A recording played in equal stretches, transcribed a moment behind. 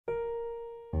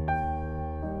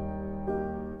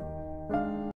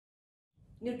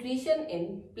Nutrition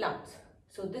in plants.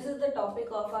 So this is the topic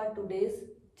of our today's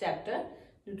chapter,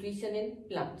 nutrition in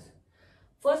plants.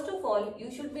 First of all,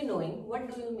 you should be knowing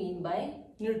what do you mean by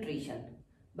nutrition.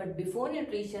 But before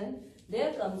nutrition,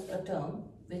 there comes a term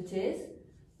which is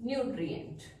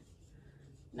nutrient.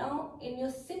 Now in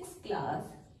your 6th class,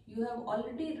 you have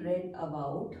already read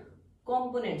about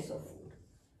components of food.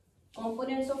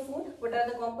 Components of food. What are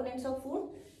the components of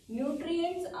food?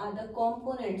 Nutrients are the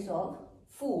components of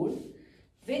food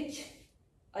which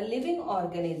a living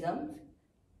organism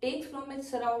takes from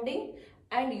its surrounding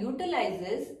and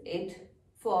utilizes it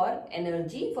for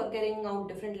energy, for carrying out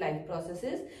different life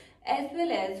processes, as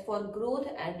well as for growth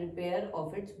and repair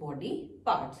of its body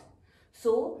parts.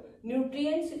 So,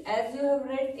 nutrients, as you have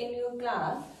read in your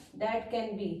class, that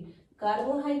can be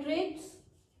carbohydrates.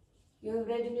 You have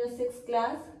read in your 6th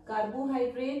class,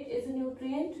 carbohydrate is a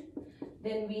nutrient.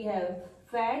 Then we have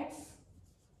fats.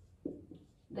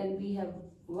 Then we have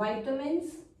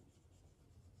vitamins.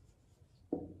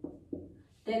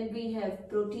 Then we have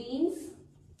proteins.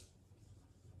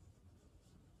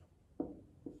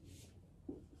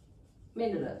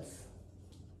 Minerals.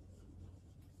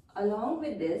 Along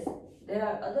with this, there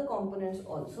are other components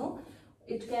also.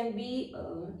 It can be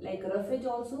like roughage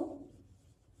also,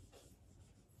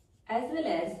 as well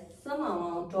as some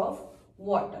amount of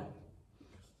water.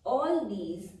 All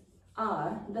these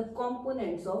are the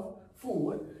components of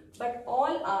food, but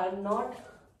all are not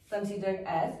considered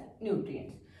as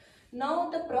nutrients. Now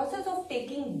the process of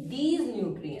taking these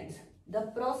nutrients,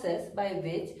 the process by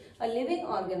which a living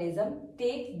organism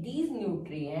takes these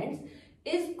nutrients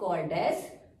is called as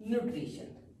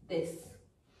nutrition.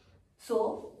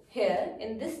 So here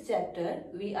in this chapter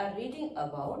we are reading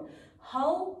about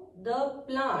how the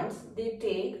plants, they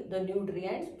take the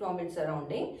nutrients from its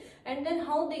surrounding and then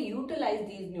how they utilize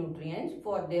these nutrients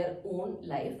for their own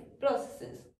life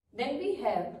processes. Then we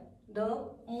have the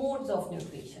modes of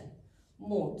nutrition.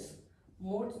 Modes.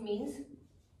 Modes means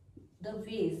the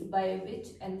ways by which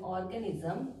an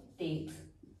organism takes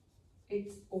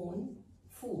its own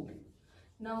food.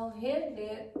 Now here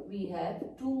we have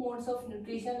 2 modes of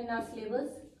nutrition in our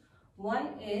syllabus.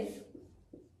 One is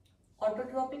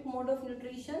autotrophic mode of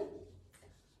nutrition.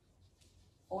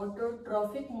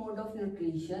 Autotrophic mode of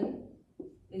nutrition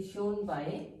is shown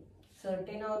by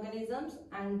certain organisms,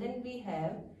 and then we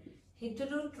have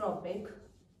heterotrophic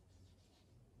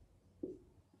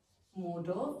mode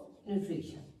of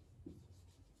nutrition.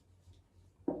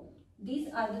 These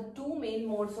are the 2 main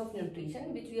modes of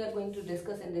nutrition which we are going to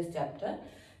discuss in this chapter.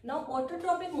 Now,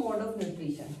 autotrophic mode of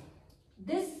nutrition.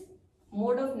 This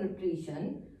mode of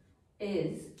nutrition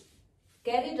is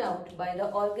carried out by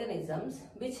the organisms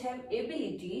which have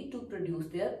ability to produce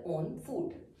their own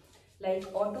food. Like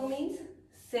auto means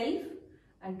self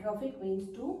and trophic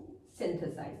means to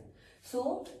synthesize.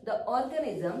 So the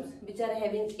organisms which are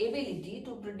having ability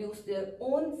to produce their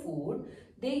own food,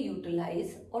 they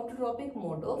utilize autotrophic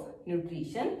mode of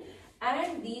nutrition,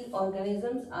 and these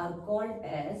organisms are called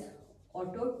as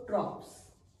autotrophs.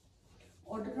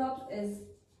 Autotrophs is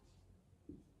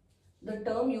the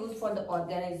term used for the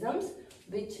organisms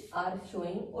which are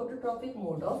showing autotrophic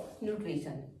mode of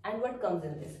nutrition. And what comes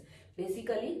in this?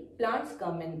 Basically, plants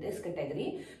come in this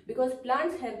category because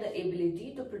plants have the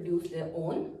ability to produce their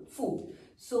own food.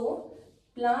 So,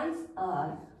 plants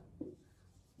are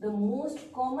the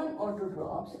most common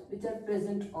autotrophs which are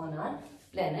present on our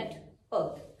planet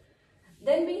Earth.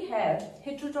 Then we have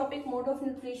heterotrophic mode of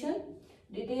nutrition.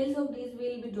 Details of these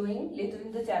we will be doing later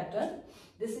in the chapter.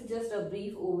 This is just a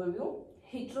brief overview.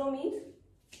 Hetero means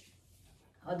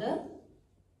other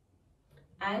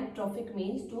and trophic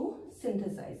means to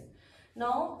synthesize.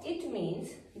 Now it means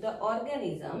the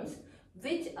organisms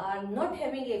which are not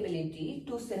having ability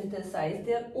to synthesize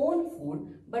their own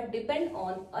food but depend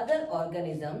on other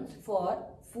organisms for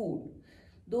food.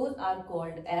 Those are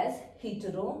called as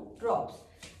heterotrophs,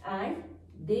 and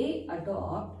they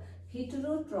adopt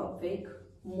heterotrophic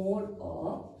mode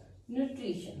of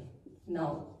nutrition.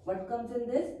 Now what comes in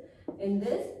this? In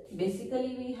this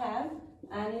basically we have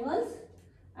animals,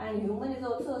 and human is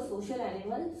also a social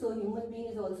animal, so human being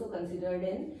is also considered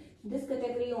in this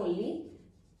category only,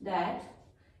 that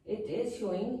it is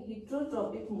showing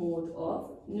heterotrophic mode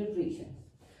of nutrition.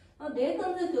 Now there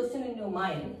comes a question in your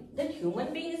mind that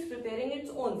human being is preparing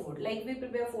its own food, like we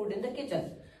prepare food in the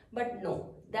kitchen. But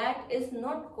no, that is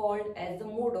not called as the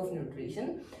mode of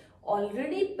nutrition.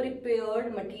 Already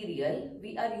prepared material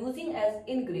we are using as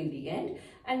ingredient,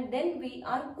 and then we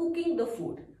are cooking the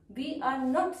food. We are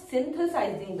not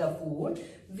synthesizing the food,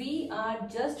 we are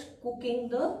just cooking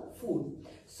the food.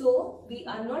 So we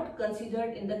are not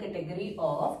considered in the category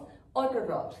of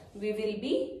autotrophs. We will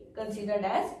be considered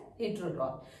as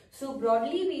heterotrophs. So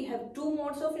broadly we have two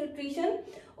modes of nutrition,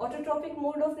 autotrophic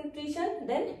mode of nutrition,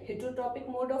 then heterotrophic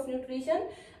mode of nutrition,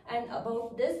 and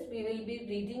about this we will be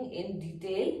reading in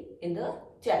detail in the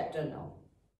chapter now.